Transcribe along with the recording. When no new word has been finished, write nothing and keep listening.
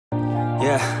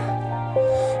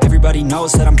Yeah. Everybody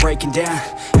knows that I'm breaking down.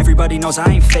 Everybody knows I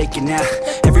ain't faking now.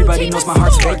 Everybody knows my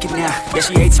heart's faking now. Yeah,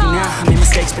 she hates me now, I made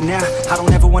mistakes but now I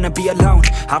don't ever wanna be alone.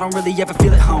 I don't really ever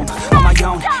feel at home. On my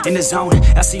own, in the zone,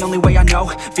 that's the only way I know.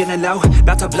 Feeling low,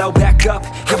 about to blow back up.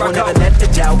 Here I won't ever let the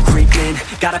doubt creep in.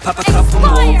 Gotta pop a couple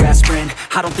more aspirin.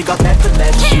 I don't think I'll ever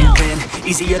let you in.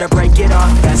 Easier to break it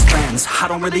off best friends. I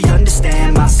don't really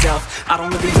understand myself. I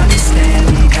don't really understand,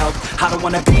 need help. I don't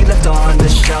wanna be left on the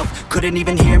shelf. Couldn't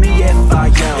even hear me if I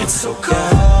yelled. It's so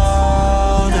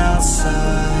cold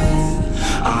outside,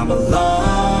 I'm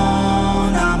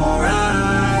alone, I'm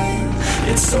alright.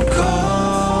 It's so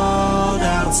cold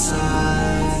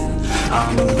outside,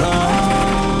 I'm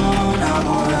alone, I'm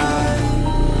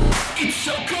alright. It's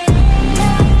so cold.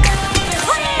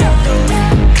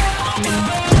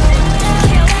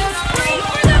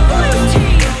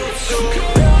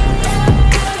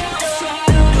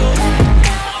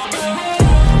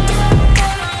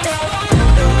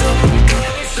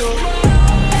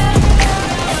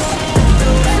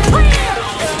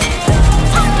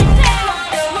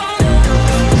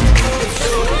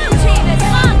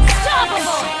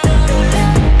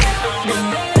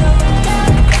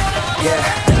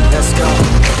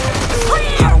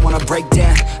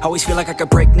 Always feel like I could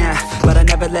break now, but I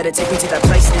never let it take me to that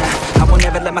place now. I won't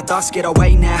ever let my thoughts get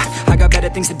away now. I got better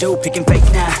things to do, picking fake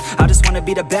now. I just wanna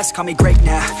be the best, call me great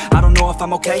now. I don't know if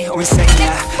I'm okay or insane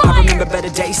now. I remember better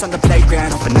days on the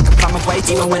playground, hoping I can find my way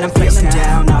even when I'm feeling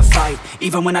down. I fight,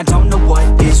 even when I don't know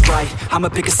what is right. I'ma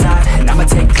pick a side, and I'ma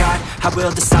take pride. I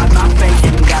will decide my fate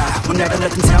and die. Will never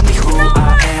let them tell me who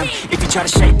I am. If you try to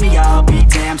shape me, I'll be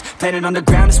damned. Planet on the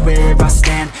ground is where I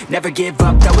stand. Never give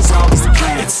up, that was always the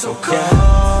plan. It's so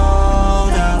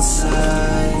cold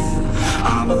outside,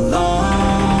 I'm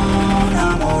alone,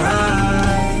 I'm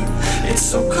alright. It's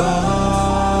so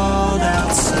cold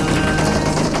outside,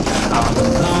 I'm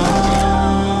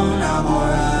alone, I'm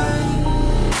alright.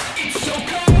 It's so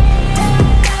cold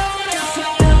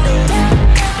outside.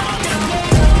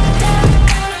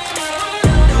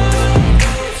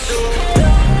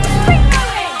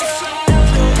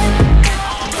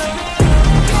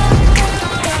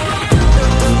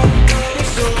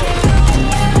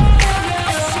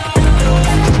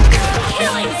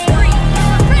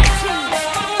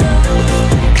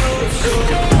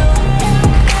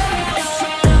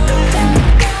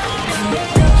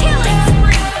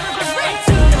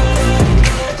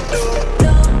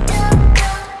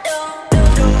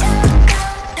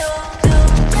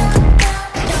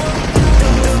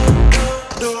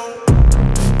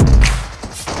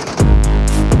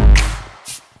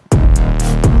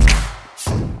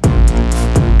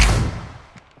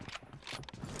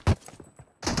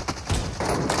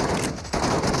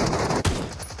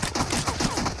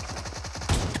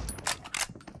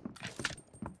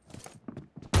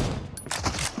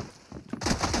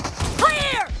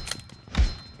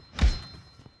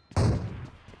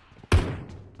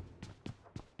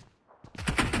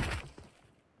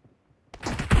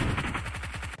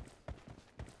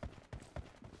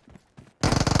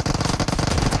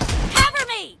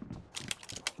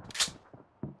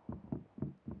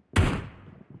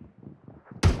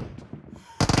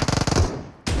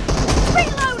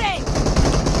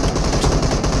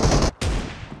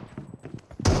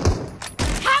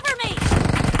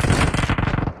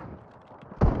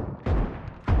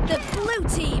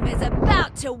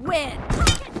 To win.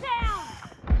 Take it down.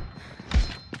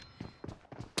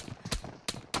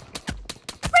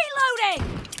 Reloading.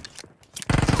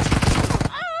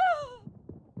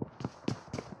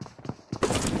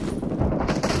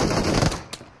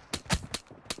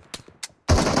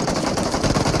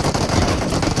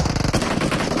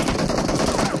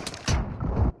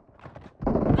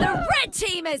 The red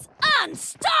team is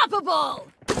unstoppable.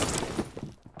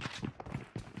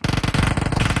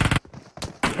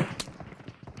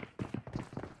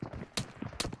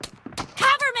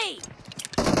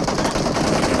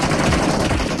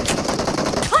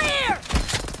 Clear!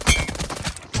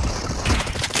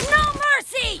 No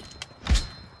mercy!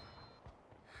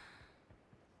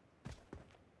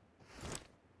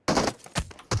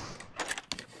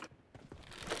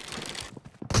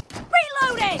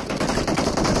 Reloading!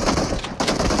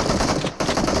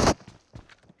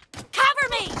 Cover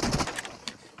me!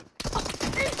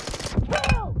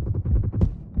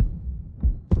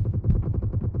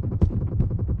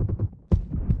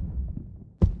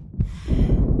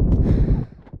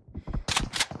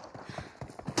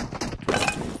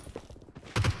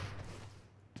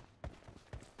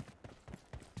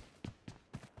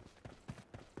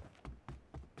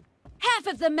 Half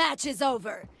of the match is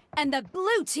over, and the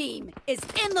blue team is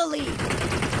in the lead.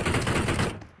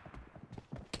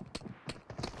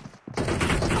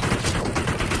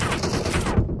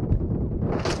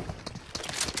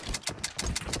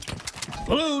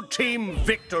 Blue team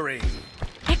victory!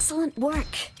 Excellent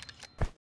work.